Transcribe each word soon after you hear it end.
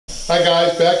Hi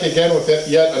guys, back again with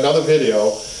yet another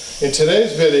video. In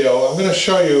today's video I'm going to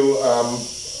show you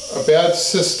a bad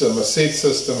system, a seat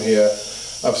system here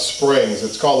of springs.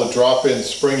 It's called a drop-in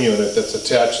spring unit that's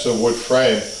attached to a wood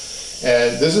frame.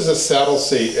 And this is a saddle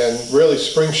seat, and really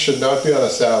springs should not be on a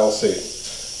saddle seat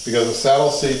because a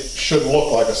saddle seat should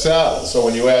look like a saddle. So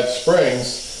when you add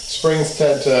springs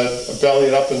tend to belly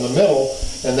it up in the middle,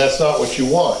 and that's not what you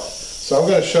want. So I'm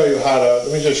going to show you how to,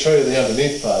 let me just show you the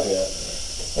underneath part here.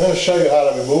 I'm going to show you how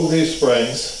to remove these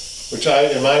springs, which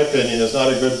in my opinion is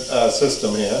not a good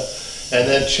system here, and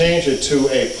then change it to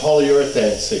a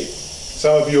polyurethane seat.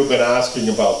 Some of you have been asking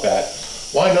about that.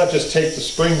 Why not just take the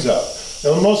springs out?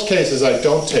 Now in most cases I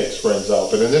don't take springs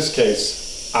out, but in this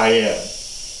case I am.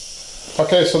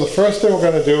 Okay, so the first thing we're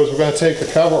going to do is we're going to take the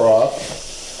cover off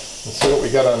and see what we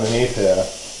got underneath here.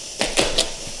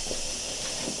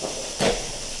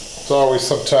 It's always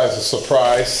sometimes a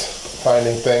surprise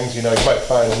finding things. You know, you might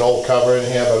find an old cover in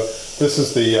here, but this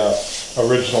is the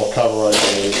original cover, I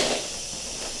believe.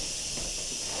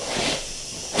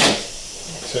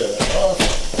 Tear that off.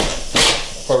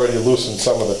 I've already loosened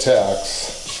some of the tacks.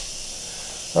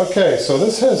 Okay, so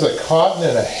this has a cotton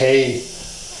and a hay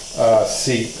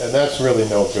seat, and that's really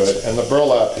no good. And the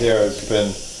burlap here has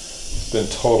been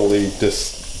totally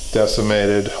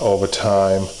decimated over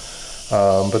time.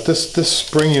 But this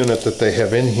spring unit that they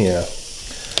have in here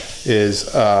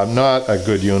is not a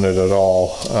good unit at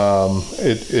all.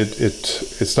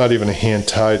 It's not even a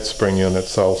hand-tied spring unit.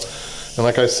 So, and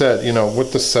like I said, you know,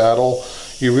 with the saddle,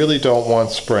 you really don't want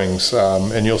springs,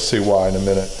 and you'll see why in a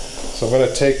minute. So I'm going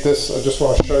to take this. I just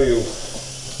want to show you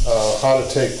how to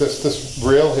take this. This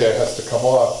rail here has to come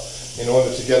off in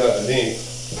order to get underneath.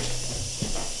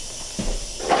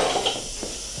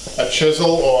 A chisel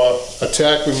or a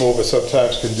tack remover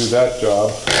sometimes can do that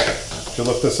job. If you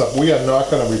look this up, we are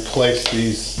not going to replace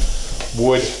these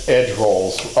wood edge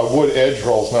rolls. A wood edge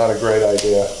roll is not a great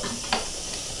idea.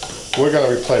 We're going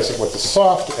to replace it with the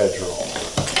soft edge roll.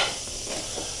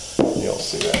 You'll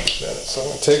see that in a minute. So I'm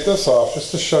going to take this off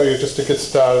just to show you, just to get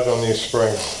started on these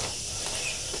springs.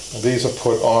 These are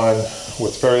put on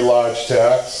with very large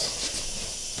tacks.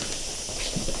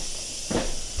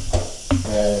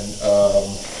 And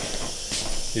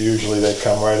usually they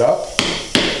come right up.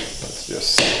 Let's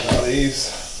just see how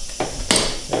these,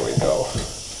 there we go.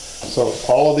 So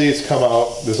all of these come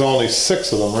out. There's only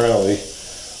 6 of them really.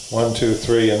 1, 2,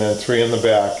 3, and then 3 in the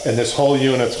back. And this whole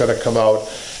unit's going to come out,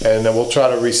 and then we'll try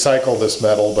to recycle this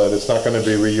metal, but it's not going to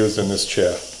be reused in this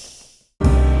chair.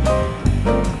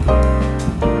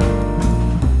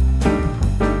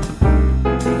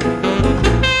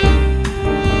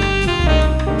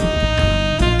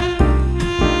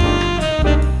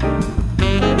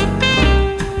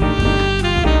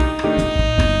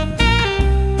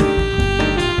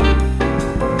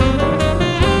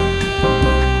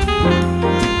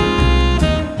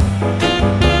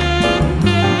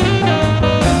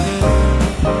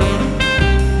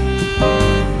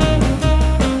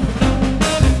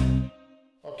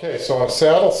 Okay, so on a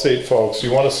saddle seat, folks,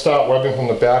 you want to start webbing from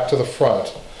the back to the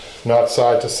front, not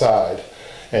side to side.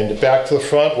 And the back to the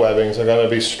front webbings are going to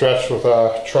be stretched with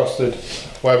a trusted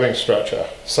webbing stretcher.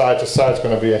 Side to side is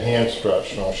going to be a hand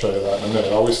stretch, and I'll show you that in a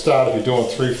minute. Always start, if you're doing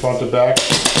 3 front to back,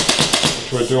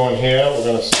 which we're doing here, we're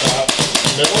going to start in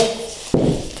the middle.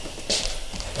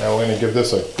 And we're going to give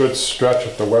this a good stretch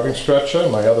with the webbing stretcher.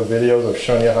 In my other videos I've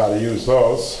shown you how to use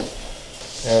those.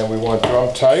 And we want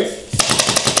drum tight.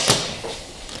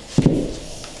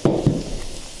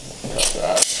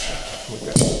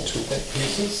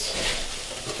 Pieces.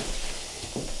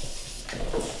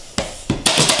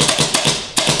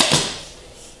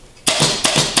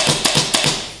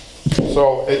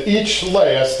 So at each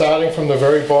layer, starting from the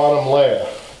very bottom layer,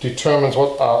 determines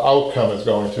what our outcome is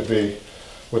going to be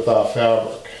with our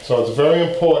fabric. So it's very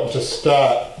important to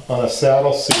start on a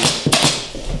saddle seat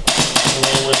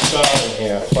where we're starting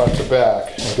here, front to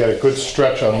back, and get a good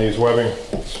stretch on these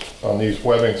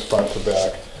webbings front to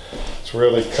back. It's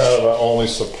really kind of our only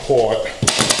support,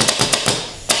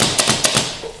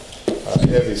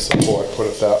 heavy support, put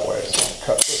it that way. So I'll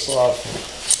cut this off,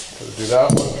 gotta do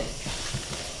that one.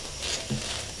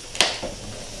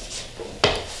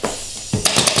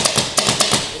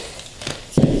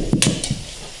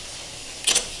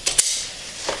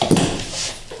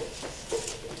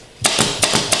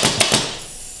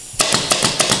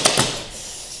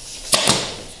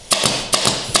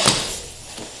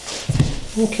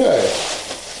 Okay,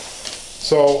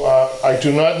 so I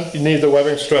do not need the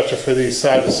webbing stretcher for these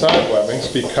side-to-side webbings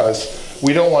because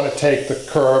we don't want to take the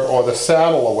curb or the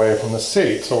saddle away from the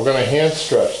seat, so we're going to hand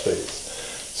stretch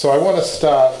these. So I want to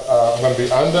start, I'm going to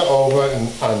be under, over, and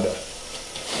under.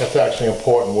 That's actually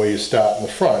important where you start in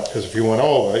the front, because if you went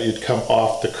over, you'd come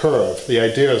off the curve. The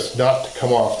idea is not to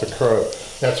come off the curve.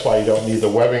 That's why you don't need the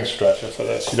webbing stretcher for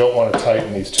this. You don't want to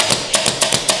tighten these too much.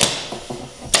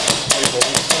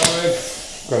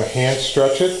 I'm going to hand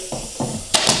stretch it.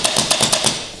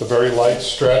 It's a very light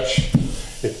stretch.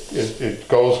 It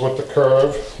goes with the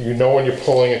curve. You know when you're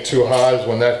pulling it too hard is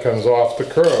when that comes off the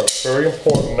curve. Very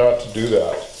important not to do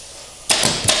that.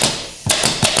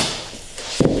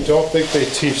 I don't think they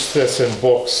teach this in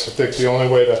books. I think the only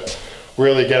way to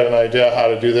really get an idea how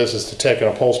to do this is to take an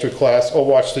upholstery class or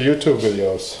watch the YouTube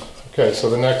videos. Okay, so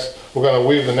we're going to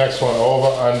weave the next one over,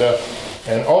 under,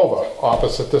 and over,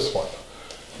 opposite this one.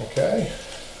 Okay?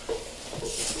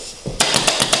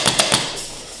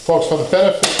 Folks, for the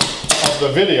benefit of the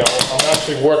video, I'm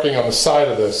actually working on the side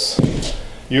of this.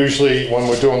 Usually when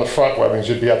we're doing the front webbings,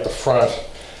 you'd be at the front,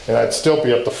 and I'd still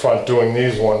be at the front doing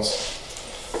these ones.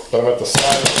 But I'm at the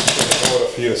side of this in order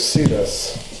for you to see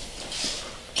this.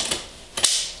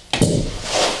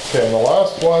 Okay, and the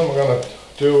last one we're going to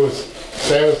do is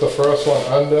same as the first one,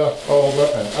 under, over,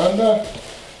 and under.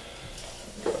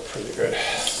 Pretty good.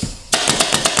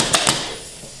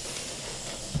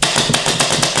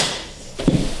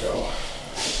 Go.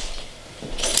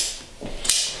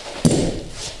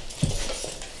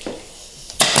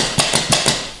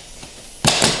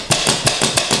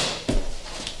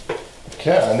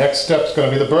 Okay, our next step is going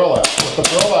to be the burlap. What the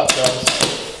burlap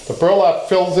does, the burlap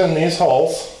fills in these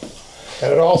holes,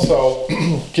 and it also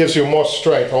gives you more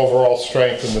strength, overall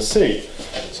strength in the seat.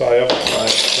 So I have my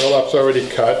burlap's already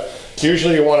cut.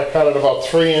 Usually you want to cut it about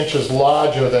 3 inches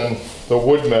larger than the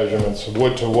wood measurements,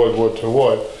 wood to wood, wood to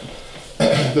wood.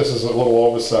 This is a little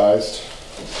oversized.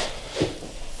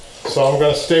 So I'm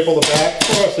going to staple the back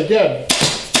first. Again,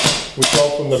 we go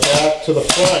from the back to the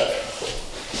front.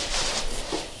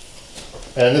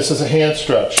 And this is a hand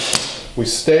stretch. We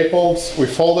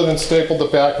folded and stapled the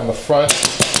back on the front.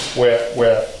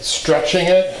 We're stretching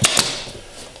it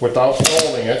without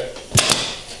folding it.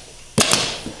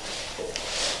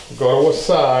 Go to a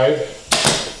side,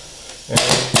 and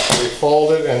we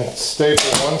fold it and staple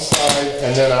one side,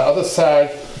 and then our other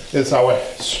side is our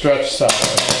stretch side, our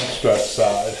hand stretch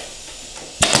side.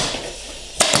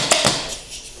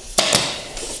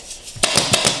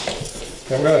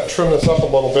 I'm going to trim this up a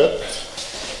little bit.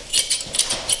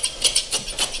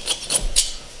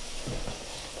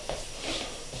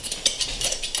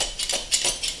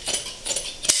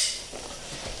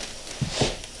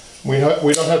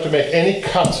 We don't have to make any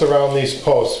cuts around these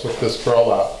posts with this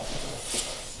burlap.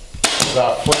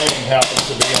 Our frame happens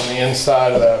to be on the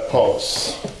inside of that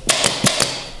post.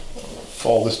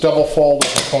 Fold this, double fold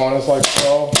at the corners like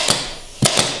so.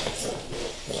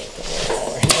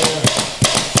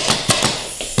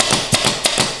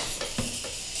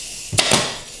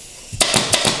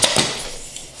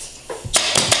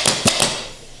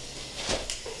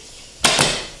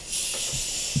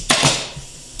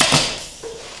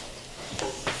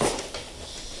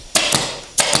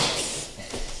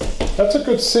 That's a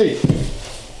good seat.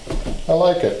 I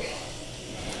like it.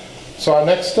 So our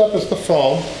next step is the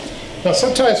foam. Now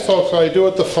sometimes, folks, what I do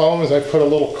with the foam is I put a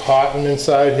little cotton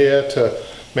inside here to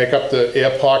make up the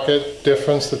air pocket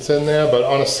difference that's in there, but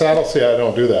on a saddle seat I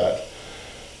don't do that.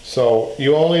 So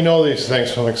you only know these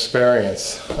things from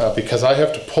experience because I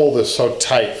have to pull this so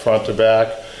tight front to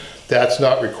back. That's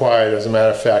not required. As a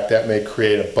matter of fact, that may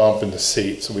create a bump in the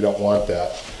seat, so we don't want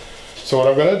that. So what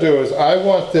I'm going to do is I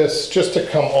want this just to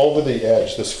come over the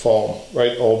edge, this foam,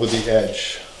 right over the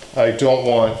edge. I don't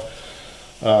want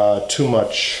too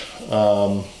much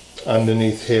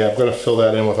underneath here. I'm going to fill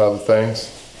that in with other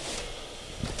things.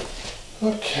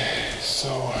 Okay,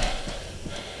 so,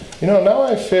 you know, now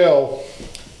I feel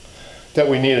that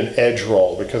we need an edge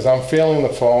roll because I'm feeling the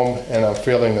foam and I'm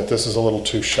feeling that this is a little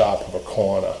too sharp of a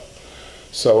corner.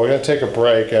 So we're going to take a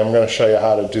break and I'm going to show you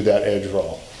how to do that edge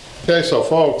roll. Okay, so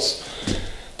folks,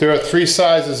 there are 3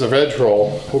 sizes of edge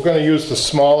roll. We're going to use the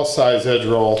smallest size edge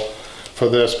roll for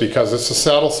this because it's a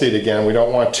saddle seat again. We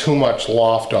don't want too much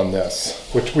loft on this,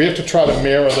 which we have to try to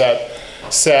mirror that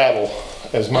saddle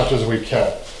as much as we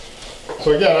can.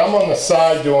 So again, I'm on the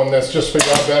side doing this just for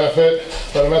your benefit,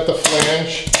 but I'm at the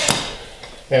flange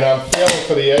and I'm feeling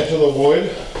for the edge of the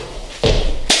wood.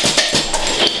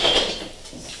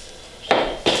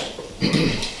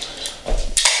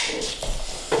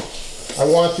 I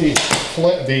want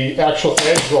the actual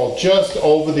edge roll just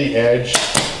over the edge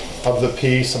of the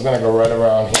piece. I'm going to go right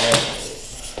around here,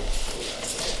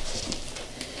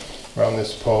 around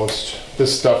this post.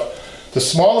 This stuff, the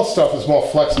smaller stuff is more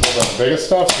flexible than the bigger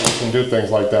stuff, so you can do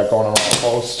things like that going around the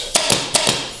post.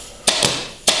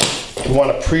 You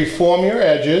want to pre-form your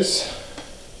edges,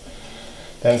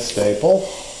 then staple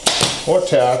or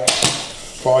tack.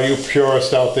 For all you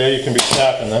purists out there, you can be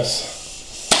tacking this.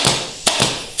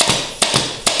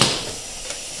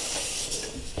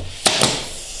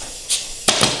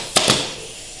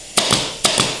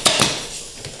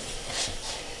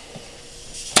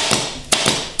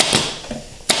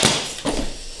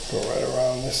 Go right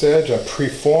around this edge. I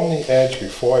pre-form the edge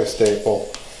before I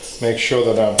staple. Make sure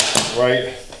that I'm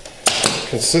right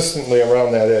consistently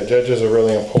around that edge. Edges are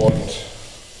really important.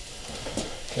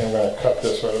 Okay, I'm going to cut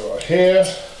this right about here.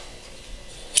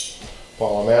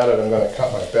 While I'm at it, I'm going to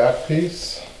cut my back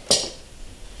piece.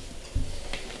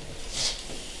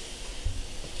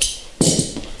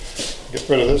 Get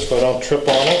rid of this so I don't trip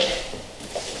on it.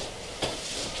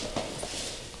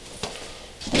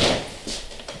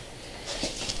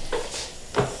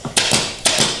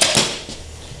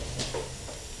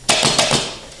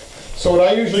 So what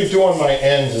I usually do on my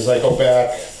ends is I go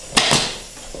back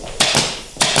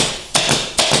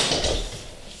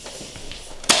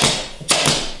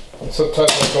and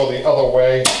sometimes I go the other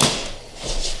way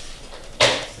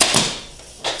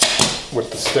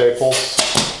with the staples.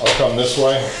 I'll come this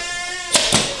way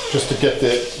just to get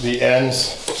the ends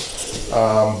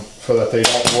so that they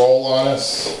don't roll on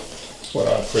us. This went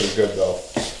on pretty good though.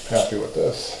 Happy with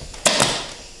this.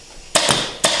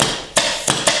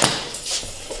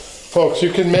 Folks,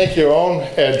 you can make your own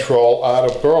edge roll out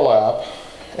of burlap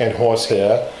and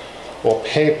horsehair or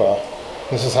paper.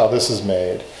 This is how this is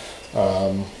made.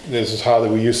 This is how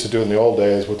we used to do in the old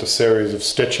days with a series of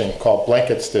stitching called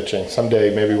blanket stitching.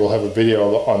 Someday maybe we'll have a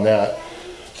video on that.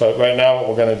 But right now what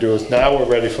we're going to do is now we're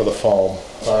ready for the foam.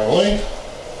 Finally.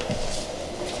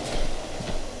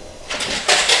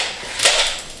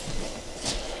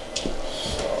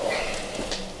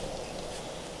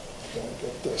 So, I'm going to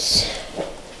get this.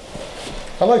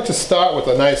 I like to start with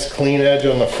a nice clean edge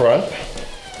on the front.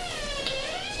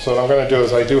 So what I'm going to do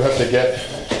is I do have to get,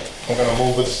 I'm going to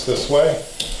move this way.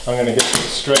 I'm going to get it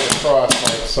straight across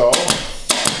like so.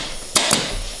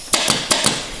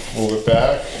 Move it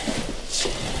back.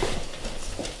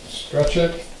 Stretch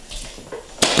it.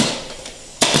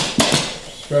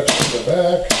 Stretch it to the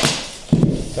back.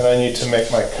 Then I need to make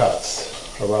my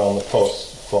cuts around the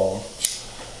post foam.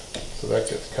 So that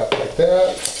gets cut like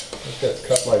that. It gets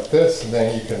cut like this, and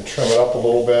then you can trim it up a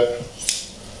little bit.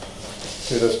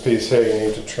 See this piece here you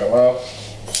need to trim up.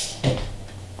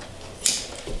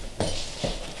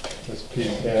 This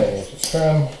piece here I need to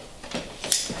trim.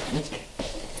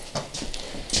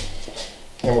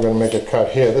 And we're going to make a cut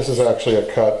here. This is actually a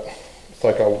cut. It's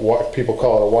like a, people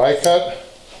call it a Y cut.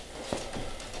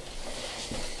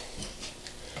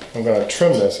 I'm going to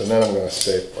trim this and then I'm going to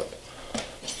staple it.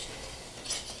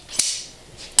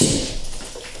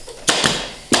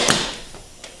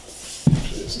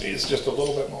 Needs just a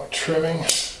little bit more trimming.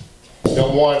 You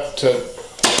don't want to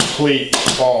pleat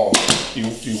foam. You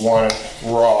want it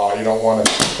raw. You don't want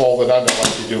to fold it under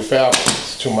like you do fabric.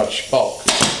 It's too much bulk.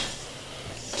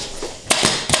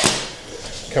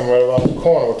 Come right around the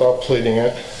corner without pleating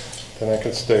it. Then I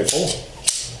can staple.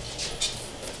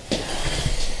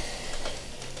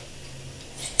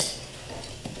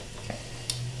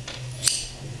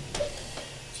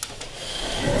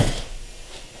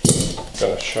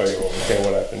 Going to show you over here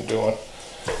what I've been doing.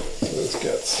 So this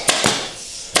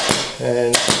gets,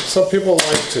 and some people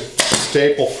like to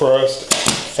staple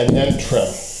first and then trim,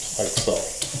 like so.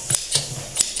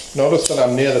 Notice that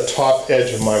I'm near the top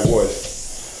edge of my wood.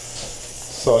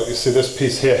 So you see this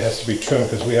piece here has to be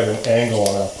trimmed because we have an angle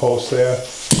on our post there.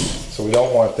 So we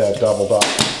don't want that doubled up.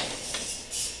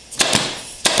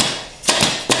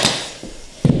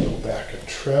 Go back and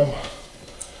trim.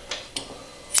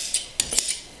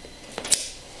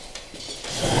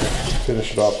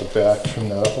 Finish it off the back, trim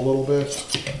that up a little bit.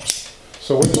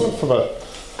 So we're going from a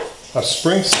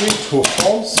spring seat to a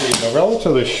foam seat in a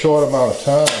relatively short amount of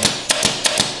time.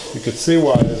 You can see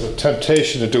why there's a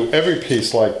temptation to do every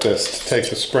piece like this to take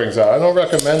the springs out. I don't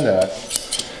recommend that.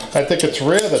 I think it's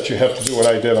rare that you have to do what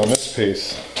I did on this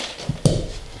piece,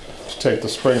 to take the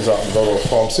springs out and go to a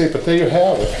foam seat, but there you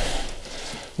have it.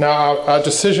 Now our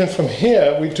decision from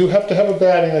here, we do have to have a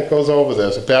batting that goes over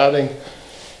this. A batting,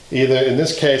 either, in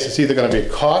this case, it's either going to be a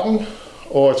cotton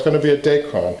or it's going to be a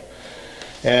dacron.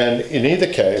 And in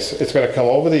either case, it's going to come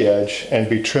over the edge and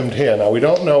be trimmed here. Now we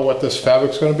don't know what this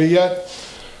fabric's going to be yet,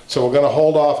 so we're going to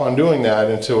hold off on doing that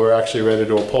until we're actually ready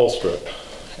to upholster it.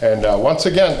 And once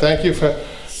again, thank you for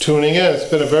tuning in. It's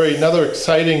been another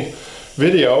exciting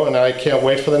video, and I can't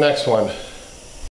wait for the next one.